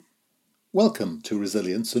Welcome to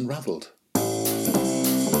Resilience Unravelled.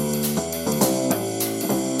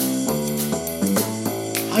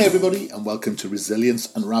 Hi everybody and welcome to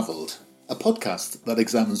Resilience Unravelled, a podcast that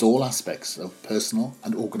examines all aspects of personal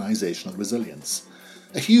and organisational resilience.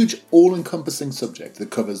 A huge all-encompassing subject that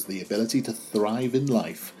covers the ability to thrive in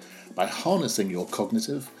life by harnessing your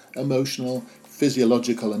cognitive, emotional,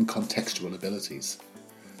 physiological and contextual abilities.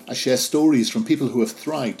 I share stories from people who have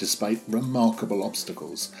thrived despite remarkable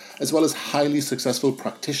obstacles, as well as highly successful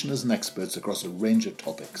practitioners and experts across a range of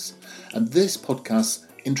topics. And this podcast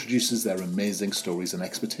introduces their amazing stories and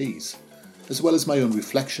expertise, as well as my own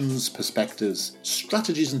reflections, perspectives,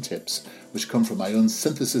 strategies and tips, which come from my own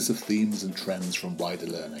synthesis of themes and trends from wider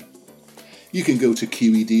learning. You can go to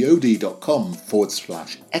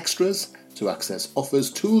qedod.com/extras to access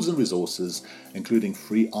offers, tools and resources, including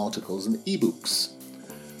free articles and ebooks.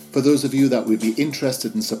 For those of you that would be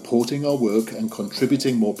interested in supporting our work and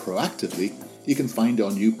contributing more proactively, you can find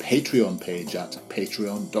our new Patreon page at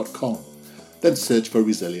patreon.com. Then search for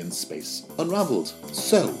Resilience Space Unravelled.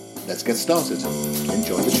 So, let's get started.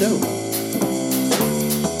 Enjoy the show.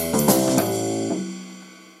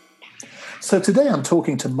 So today I'm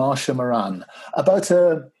talking to Marsha Moran about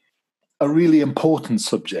a really important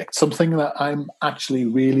subject, something that I'm actually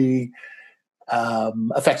really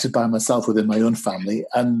affected by myself within my own family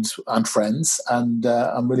and friends. And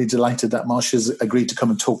I'm really delighted that Marsha's agreed to come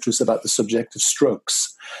and talk to us about the subject of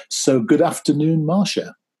strokes. So good afternoon,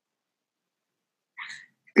 Marsha.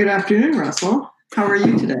 Good afternoon, Russell. How are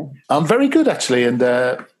you today? I'm very good, actually, and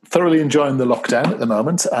thoroughly enjoying the lockdown at the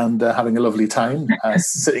moment and having a lovely time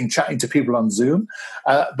chatting to people on Zoom.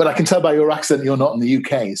 But I can tell by your accent you're not in the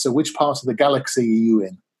UK. So which part of the galaxy are you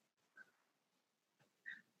in?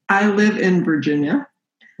 I live in Virginia.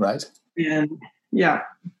 Right. And yeah.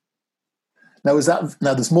 Now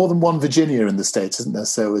there's more than one Virginia in the States, isn't there?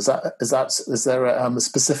 So is there a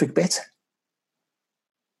specific bit?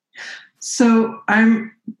 So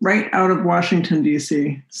I'm right out of Washington,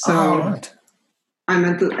 D.C. So right. I'm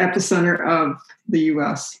at the epicenter of the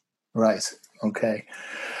U.S. Right. Okay.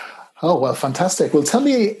 Oh, well, fantastic. Well, tell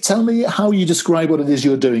me how you describe what it is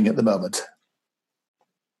you're doing at the moment.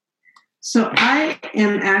 So I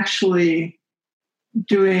am actually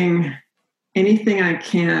doing anything I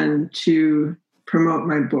can to promote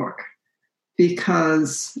my book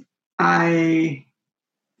because I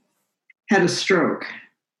had a stroke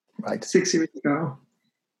 6 years ago.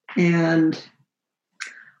 And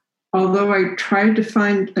although I tried to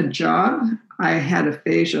find a job, I had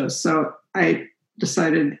aphasia. So I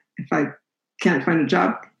decided if I can't find a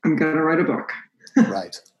job, I'm going to write a book.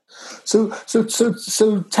 Right. So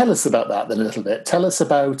tell us about that then a little bit. Tell us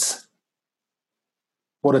about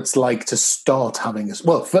what it's like to start having a...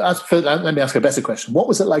 Well, let me ask a better question. What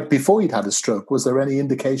was it like before you'd had a stroke? Was there any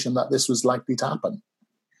indication that this was likely to happen?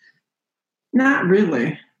 Not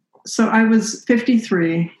really. So I was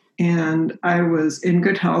 53 and I was in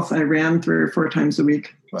good health. I ran 3 or 4 times a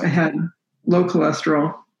week. Right. I had low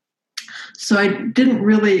cholesterol. So I didn't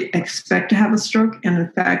really expect to have a stroke. And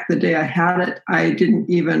in fact, the day I had it, I didn't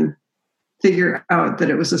even figure out that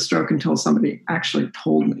it was a stroke until somebody actually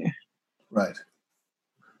told me. Right.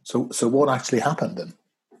 So what actually happened then?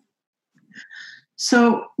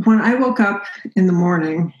 So when I woke up in the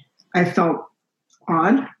morning, I felt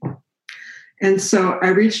odd. And so I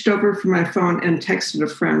reached over for my phone and texted a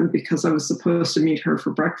friend because I was supposed to meet her for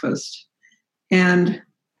breakfast. And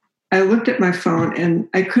I looked at my phone and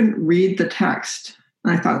I couldn't read the text.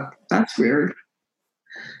 And I thought, that's weird.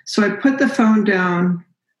 So I put the phone down,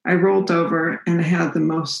 I rolled over, and I had the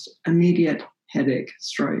most immediate headache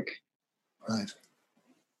strike. Right.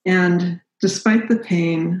 And despite the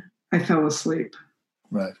pain, I fell asleep.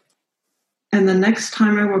 Right. And the next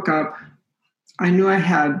time I woke up, I knew I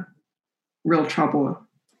had real trouble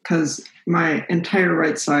because my entire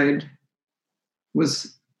right side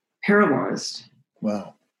was paralyzed.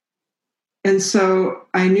 Wow. And so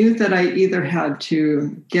I knew that I either had to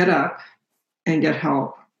get up and get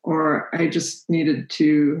help, or I just needed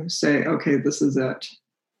to say, okay, this is it.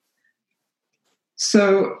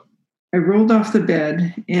 So I rolled off the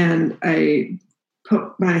bed and I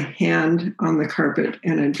put my hand on the carpet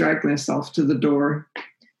and I dragged myself to the door.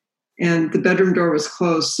 And the bedroom door was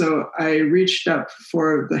closed, so I reached up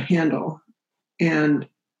for the handle. And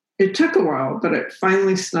it took a while, but it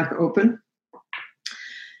finally snuck open.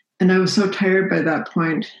 And I was so tired by that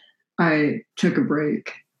point, I took a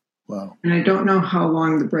break. Wow. And I don't know how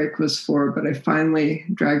long the break was for, but I finally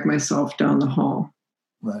dragged myself down the hall.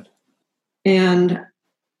 Right. And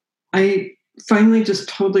I finally just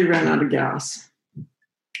totally ran out of gas.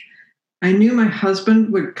 I knew my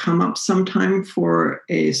husband would come up sometime for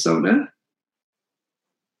a soda,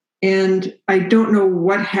 And I don't know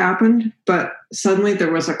what happened, but suddenly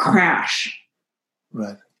there was a crash.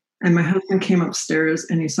 Right. And my husband came upstairs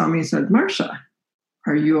and he saw me and said, Marsha,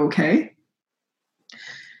 are you okay?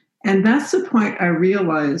 And that's the point I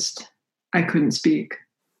realized I couldn't speak.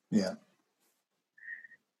 Yeah.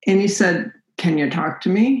 And he said, can you talk to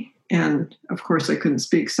me? And of course I couldn't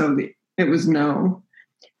speak. So it was no.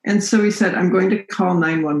 And so he said, I'm going to call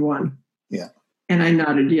 911. Yeah. And I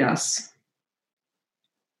nodded yes.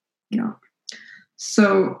 Yeah.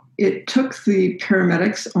 So it took the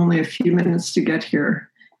paramedics only a few minutes to get here.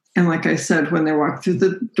 And like I said, when they walked through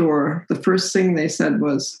the door, the first thing they said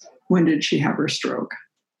was, when did she have her stroke?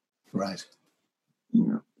 Right.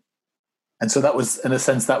 Yeah. And so that was, in a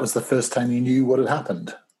sense, that was the first time you knew what had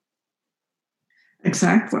happened.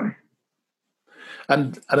 Exactly.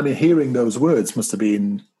 And I mean, hearing those words must have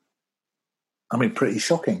been, I mean, pretty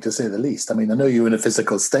shocking to say the least. I mean, I know you're in a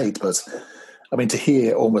physical state, but I mean, to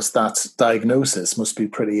hear almost that diagnosis must be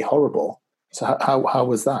pretty horrible. So how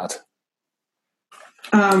was that?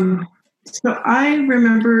 So I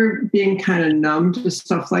remember being kind of numb to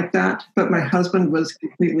stuff like that, but my husband was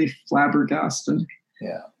completely flabbergasted.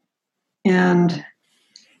 Yeah. And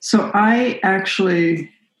so I actually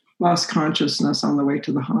lost consciousness on the way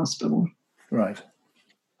to the hospital. Right.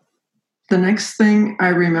 The next thing I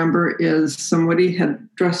remember is somebody had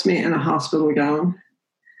dressed me in a hospital gown.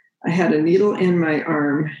 I had a needle in my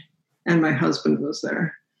arm and my husband was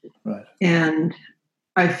there. Right. And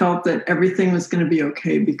I felt that everything was going to be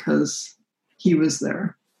okay because he was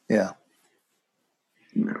there. Yeah.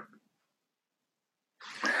 Yeah.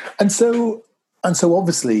 And so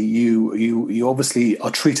obviously you obviously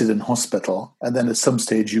are treated in hospital, and then at some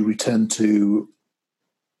stage you return to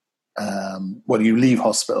you leave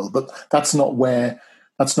hospital, but that's not where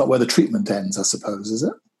the treatment ends, I suppose, is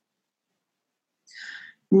it?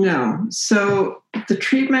 No. So the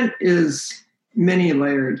treatment is many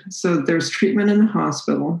layered. So there's treatment in the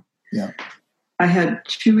hospital. Yeah. I had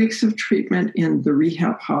 2 weeks of treatment in the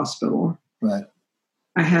rehab hospital. Right.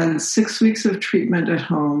 I had 6 weeks of treatment at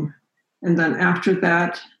home. And then after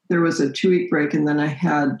that, there was a 2-week break. And then I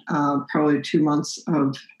had probably 2 months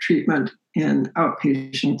of treatment in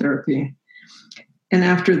outpatient therapy. And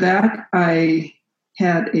after that, I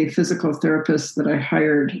had a physical therapist that I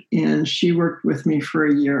hired, and she worked with me for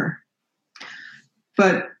a year.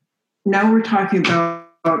 But now we're talking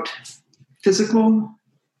about physical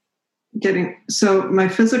getting. So my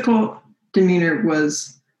physical demeanor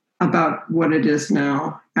was about what it is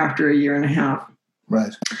now after a year and a half.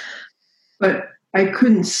 Right. But I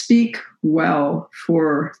couldn't speak well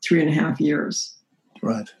for 3.5 years.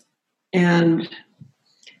 Right. And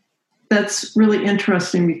that's really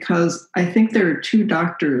interesting because I think there are 2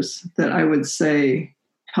 doctors that I would say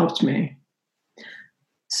helped me.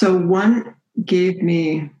 So one gave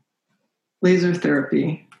me laser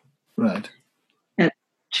therapy. Right. At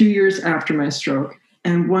 2 years after my stroke,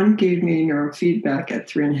 and one gave me neurofeedback at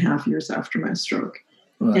 3.5 years after my stroke.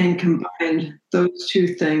 Right. And combined, those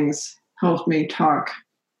 2 things helped me talk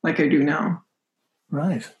like I do now.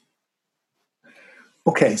 Right.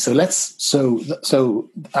 Okay, so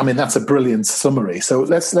I mean, that's a brilliant summary. So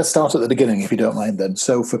let's start at the beginning, if you don't mind then.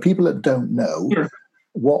 So for people that don't know, Sure.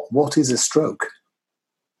 what is a stroke?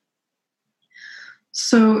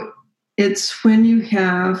 So it's when you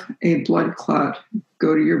have a blood clot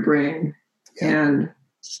go to your brain and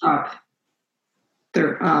stop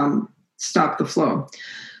the flow.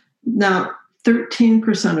 Now,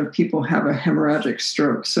 13% of people have a hemorrhagic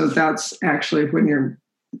stroke. So that's actually when your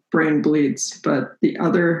brain bleeds, but the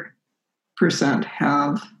other %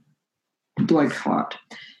 have blood clot.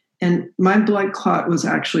 And my blood clot was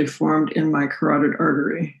actually formed in my carotid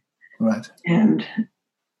artery. Right. And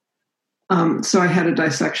so I had a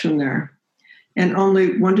dissection there. And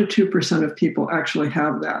only 1% to 2% of people actually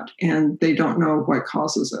have that, and they don't know what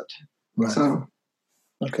causes it. Right. So,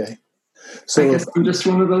 okay. So I guess I'm just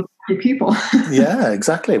one of those people. Yeah,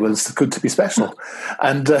 exactly. Well, it's good to be special.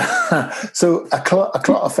 And so a clot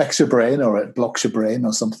affects your brain, or it blocks your brain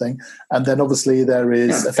or something. And then obviously there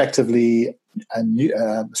is effectively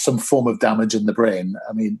some form of damage in the brain.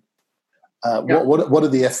 I mean, what are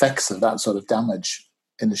the effects of that sort of damage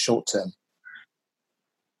in the short term?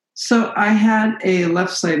 So I had a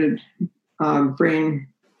left-sided brain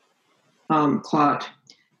clot.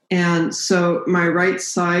 And so my right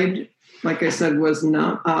side, like I said, was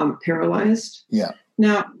not paralyzed. Yeah.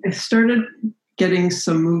 Now, I started getting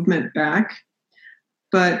some movement back,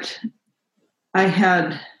 but I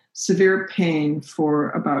had severe pain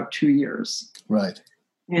for about 2 years. Right.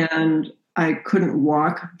 And I couldn't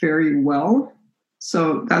walk very well.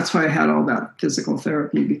 So that's why I had all that physical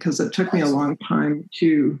therapy, because it took me a long time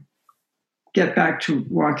to get back to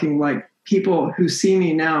walking. Like, people who see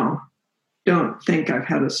me now don't think I've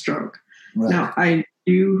had a stroke. Right. Now, I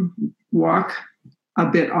do walk a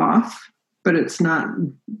bit off, but it's not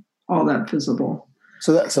all that visible.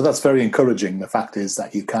 So that's very encouraging. The fact is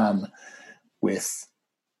that you can, with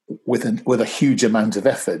a huge amount of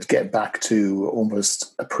effort, get back to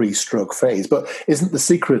almost a pre-stroke phase. But isn't the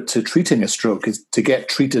secret to treating a stroke is to get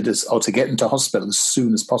treated or to get into hospital as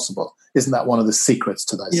soon as possible? Isn't that one of the secrets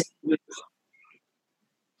to this?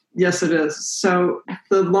 Yes, it is. So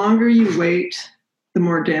the longer you wait, the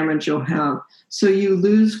more damage you'll have. So you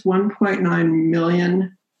lose 1.9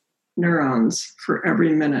 million neurons for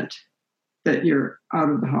every minute that you're out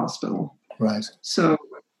of the hospital. Right. So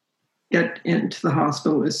get into the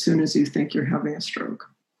hospital as soon as you think you're having a stroke.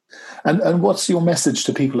 And what's your message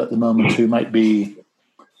to people at the moment who might be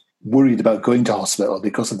worried about going to hospital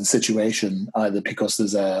because of the situation, either because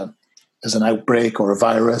there's an outbreak or a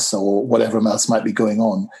virus or whatever else might be going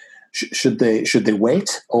on? Should they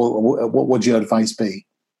wait, or what would your advice be?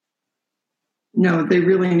 No, they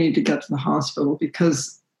really need to get to the hospital,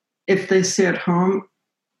 because if they stay at home,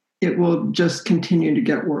 it will just continue to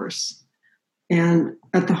get worse. And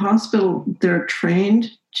at the hospital, they're trained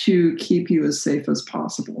to keep you as safe as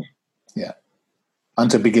possible. Yeah. And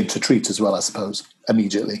to begin to treat as well, I suppose,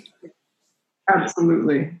 immediately.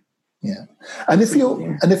 Absolutely. Yeah. And if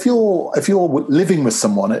you're living with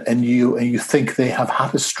someone and you think they have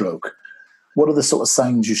had a stroke, what are the sort of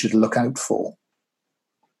signs you should look out for?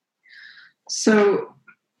 So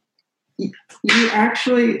you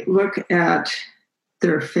actually look at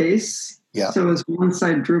their face. Yeah. So is one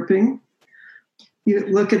side drooping? You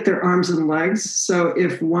look at their arms and legs. So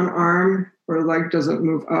if one arm or leg doesn't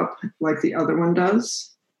move up like the other one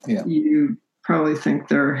does, you probably think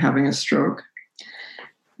they're having a stroke.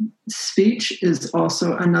 Speech is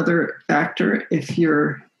also another factor. If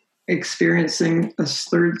you're experiencing a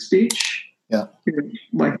slurred speech, you're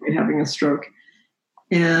likely having a stroke.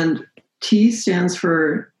 And T stands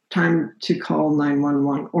for time to call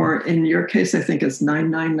 911, or in your case, I think it's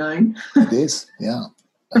 999. It is, yeah.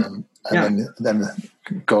 Then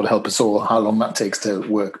God help us all how long that takes to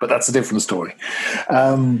work, but that's a different story.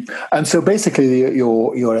 And so basically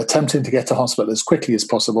you're attempting to get to hospital as quickly as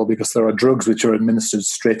possible because there are drugs which are administered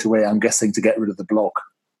straight away, I'm guessing, to get rid of the block.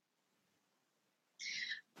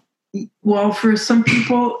 Well, for some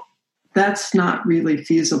people, that's not really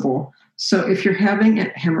feasible. So if you're having a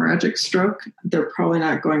hemorrhagic stroke, they're probably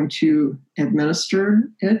not going to administer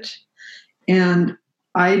it. And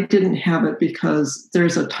I didn't have it because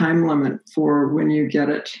there's a time limit for when you get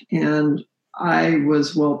it, and I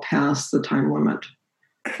was well past the time limit.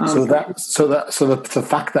 So the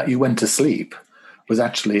fact that you went to sleep was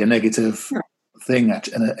actually a negative thing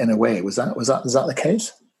in a way. Was that the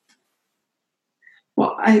case?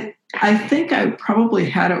 Well, I think I probably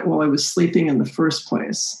had it while I was sleeping in the first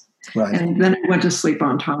place. Right. And then I went to sleep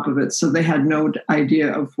on top of it, so they had no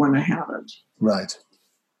idea of when I had it. Right.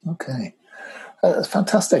 Okay. That's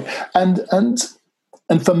fantastic. And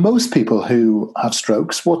for most people who have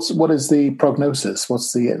strokes, what is the prognosis?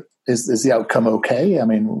 Is the outcome okay? I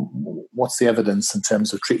mean, what's the evidence in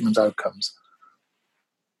terms of treatment outcomes?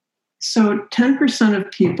 So 10%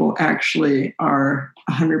 of people actually are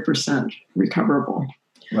 100% recoverable.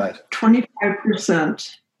 Right.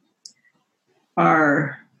 25%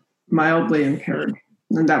 are mildly impaired,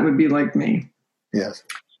 and that would be like me. Yes.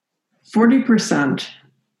 40%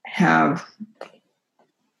 have,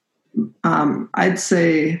 I'd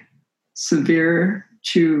say, severe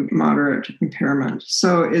to moderate impairment.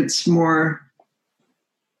 So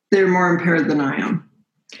they're more impaired than I am.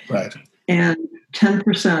 Right. And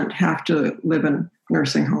 10% have to live in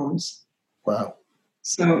nursing homes. Wow.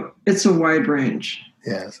 So it's a wide range.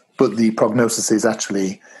 Yes. But the prognosis is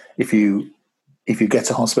actually, if you get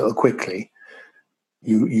to hospital quickly,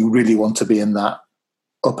 you really want to be in that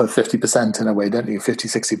upper 50% in a way, don't you? 50,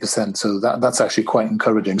 60%. So that's actually quite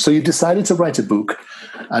encouraging. So you decided to write a book,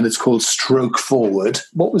 and it's called Stroke Forward.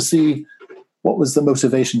 What was the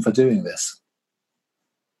motivation for doing this?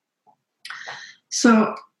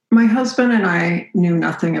 So my husband and I knew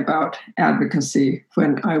nothing about advocacy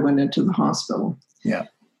when I went into the hospital. Yeah.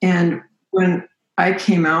 And when I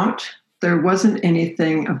came out, there wasn't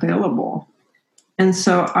anything available. And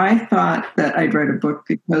so I thought that I'd write a book,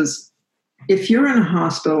 because if you're in a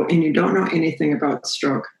hospital and you don't know anything about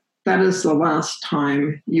stroke, that is the last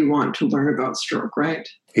time you want to learn about stroke, right?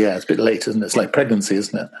 Yeah, it's a bit late, isn't it? It's like pregnancy,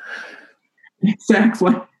 isn't it?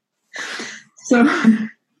 Exactly.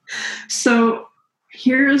 So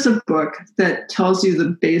here's a book that tells you the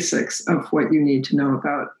basics of what you need to know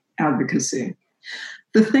about advocacy.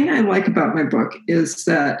 the thing I like about my book is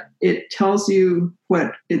that it tells you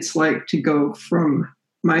what it's like to go from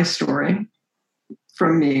my story,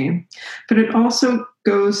 from me, but it also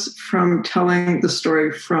goes from telling the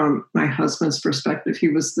story from my husband's perspective. He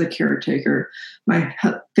was the caretaker, my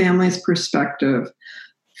family's perspective,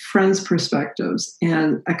 friends' perspectives,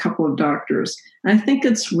 and a couple of doctors. And I think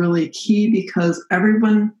it's really key because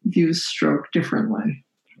everyone views stroke differently.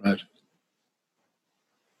 Right.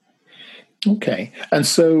 Okay. And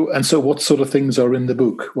so what sort of things are in the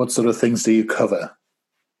book? What sort of things do you cover?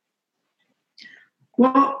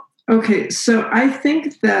 Well, okay, so I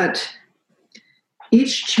think that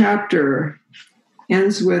each chapter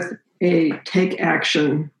ends with a take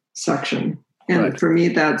action section. And Right. for me,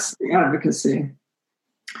 that's the advocacy.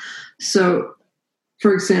 So,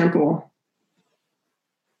 for example,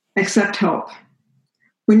 accept help.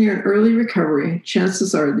 When you're in early recovery,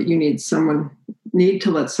 chances are that you need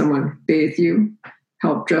to let someone bathe you,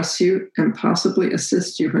 help dress you, and possibly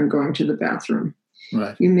assist you when going to the bathroom.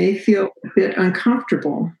 Right. You may feel a bit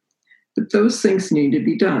uncomfortable, but those things need to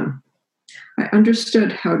be done. I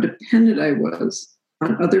understood how dependent I was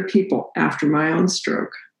on other people after my own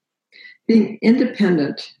stroke. Being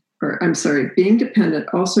dependent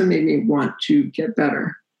also made me want to get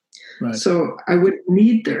better. Right. So I would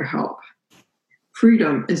need their help.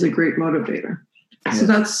 Freedom is a great motivator. Yes. So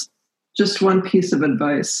that's just one piece of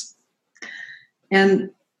advice.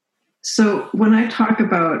 And so when I talk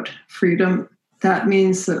about freedom, that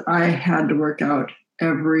means that I had to work out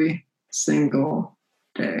every single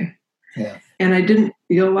day. Yeah. And I didn't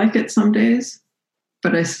feel like it some days,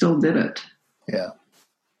 but I still did it. Yeah.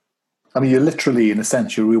 I mean, you're literally, in a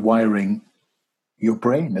sense, you're rewiring your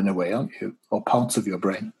brain in a way, aren't you? Or parts of your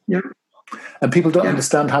brain. Yep. And people don't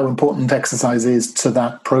understand how important exercise is to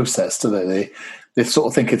that process, do they? They sort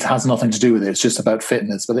of think it has nothing to do with it. It's just about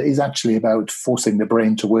fitness, but it is actually about forcing the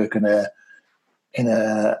brain to work in a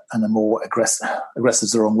more aggressive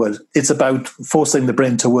is the wrong word. It's about forcing the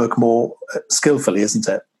brain to work more skillfully, isn't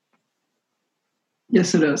it?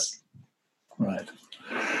 Yes, it is. Right.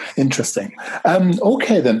 Interesting.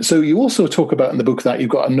 Okay, then. So you also talk about in the book that you've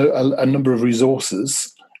got a number of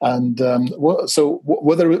resources, and was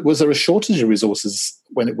there a shortage of resources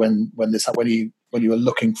when you were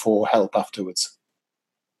looking for help afterwards?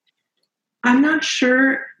 I'm not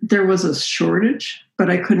sure there was a shortage, but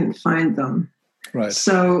I couldn't find them. Right.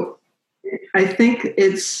 So I think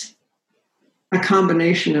it's a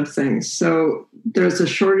combination of things. So there's a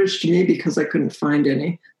shortage to me because I couldn't find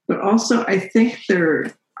any, but also I think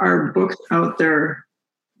there are books out there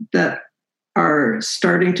that are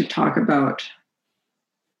starting to talk about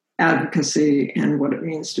advocacy and what it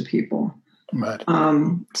means to people. Right.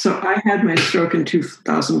 So I had my stroke in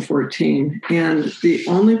 2014, and the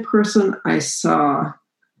only person I saw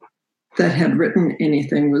that had written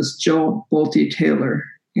anything was Jill Bolte Taylor,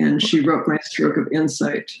 and she wrote My Stroke of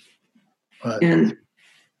Insight. Right. And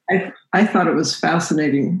I thought it was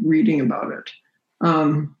fascinating reading about it.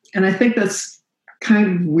 And I think that's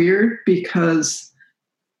kind of weird because,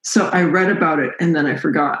 so I read about it and then I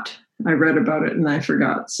forgot. I read about it and I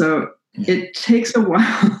forgot. So it takes a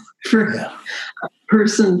while for a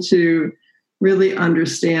person to really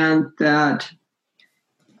understand that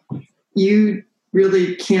you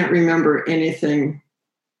really can't remember anything,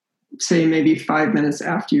 say maybe 5 minutes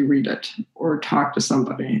after you read it or talk to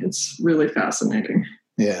somebody. It's really fascinating.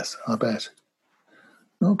 Yes, I bet.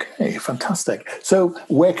 Okay, fantastic. So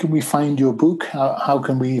where can we find your book? How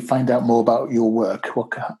can we find out more about your work?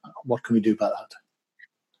 What can we do about that?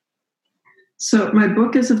 So my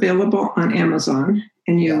book is available on Amazon,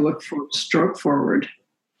 and you look for Stroke Forward.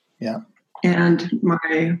 Yeah. And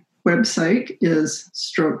my website is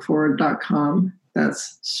strokeforward.com.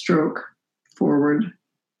 That's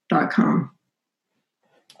strokeforward.com.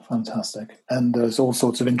 Fantastic. And there's all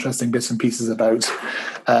sorts of interesting bits and pieces about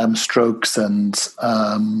strokes and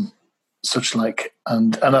such like.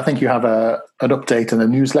 And I think you have an update and a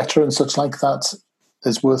newsletter and such like that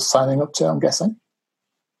is worth signing up to, I'm guessing?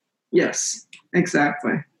 Yes,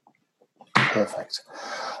 exactly. Perfect.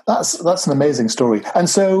 That's an amazing story. And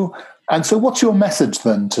so what's your message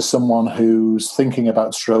then to someone who's thinking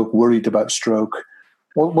about stroke, worried about stroke?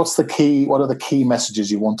 What are the key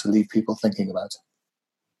messages you want to leave people thinking about?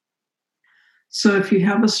 So if you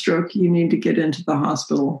have a stroke, you need to get into the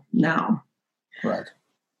hospital now. Right.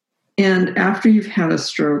 And after you've had a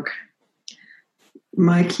stroke,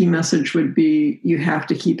 my key message would be you have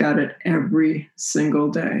to keep at it every single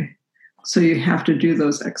day. So you have to do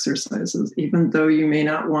those exercises, even though you may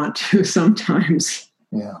not want to sometimes.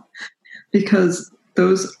 Yeah. Because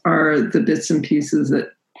those are the bits and pieces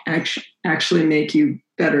that actually make you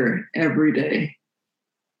better every day.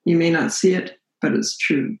 You may not see it, but it's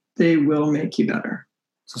true. They will make you better.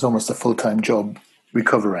 So it's almost a full-time job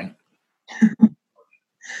recovering.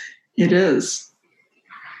 It is.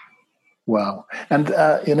 Wow. And,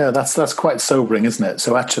 that's quite sobering, isn't it?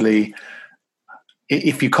 So actually,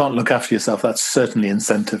 if you can't look after yourself, that's certainly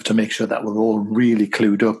incentive to make sure that we're all really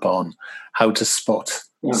clued up on how to spot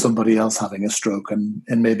somebody else having a stroke and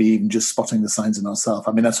maybe even just spotting the signs in ourselves.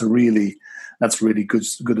 I mean, that's really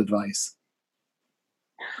good advice.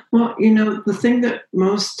 Well, the thing that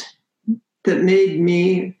made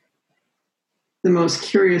me the most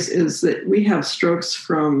curious is that we have strokes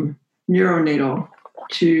from neonatal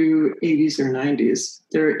to 80s or 90s.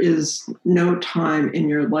 There is no time in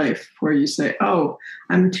your life where you say, oh,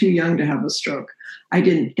 I'm too young to have a stroke. I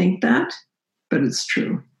didn't think that, but it's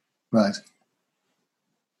true. Right.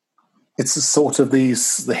 It's a sort of the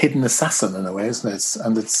hidden assassin in a way, isn't it?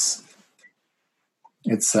 And it's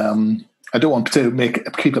I don't want to make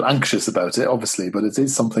people anxious about it, obviously, but it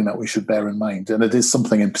is something that we should bear in mind. And it is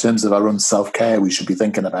something in terms of our own self-care we should be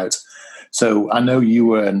thinking about. So I know you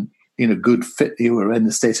were you were in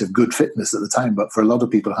a state of good fitness at the time, but for a lot of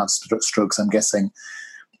people who have strokes, I'm guessing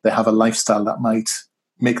they have a lifestyle that might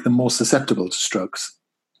make them more susceptible to strokes.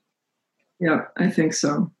 Yeah, I think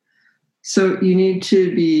so. So you need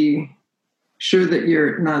to be sure that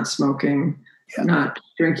you're not smoking, not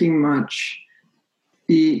drinking much,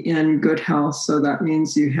 be in good health. So that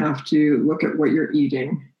means you have to look at what you're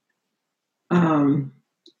eating.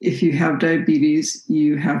 If you have diabetes,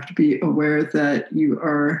 you have to be aware that you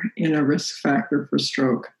are in a risk factor for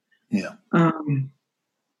stroke. Yeah.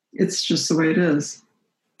 It's just the way it is.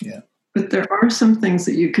 Yeah. But there are some things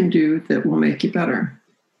that you can do that will make you better.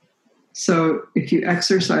 So if you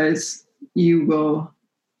exercise, you will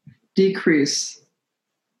decrease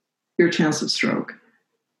your chance of stroke.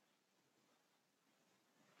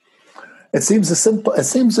 It seems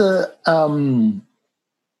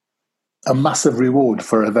a massive reward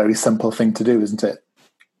for a very simple thing to do, isn't it?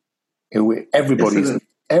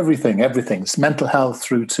 Everything's mental health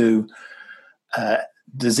through to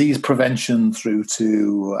disease prevention, through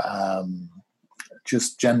to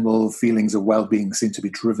just general feelings of well-being seem to be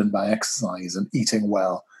driven by exercise and eating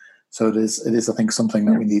well. So it is, I think, something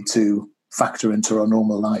that we need to factor into our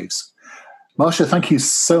normal lives. Marcia, thank you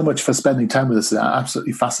so much for spending time with us.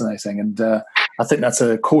 Absolutely fascinating. And I think that's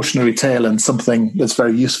a cautionary tale and something that's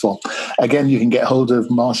very useful. Again, you can get hold of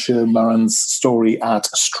Marcia Maran's story at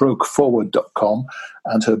strokeforward.com,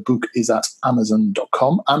 and her book is at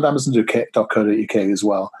amazon.com and amazon.co.uk as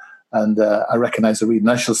well. And I recognise the read,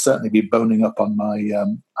 and I shall certainly be boning up on my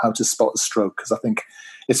how to spot a stroke, because I think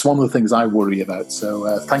it's one of the things I worry about.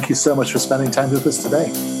 So thank you so much for spending time with us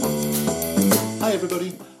today. Hi,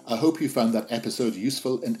 everybody. I hope you found that episode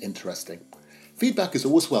useful and interesting. Feedback is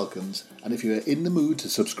always welcomed, and if you are in the mood to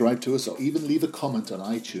subscribe to us or even leave a comment on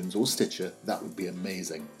iTunes or Stitcher, that would be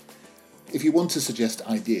amazing. If you want to suggest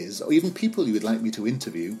ideas or even people you would like me to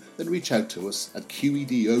interview, then reach out to us at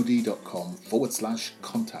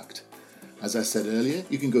qedod.com/contact. As I said earlier,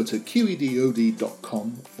 you can go to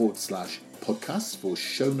qedod.com/podcasts for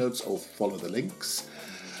show notes or follow the links.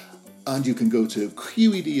 And you can go to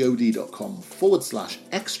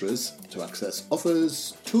qedod.com/extras to access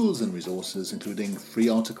offers, tools and resources, including free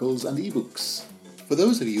articles and ebooks. For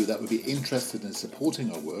those of you that would be interested in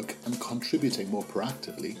supporting our work and contributing more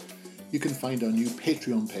proactively, you can find our new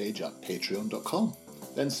Patreon page at patreon.com.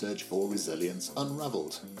 Then search for Resilience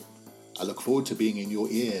Unravelled. I look forward to being in your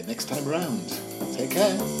ear next time around. Take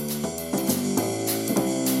care.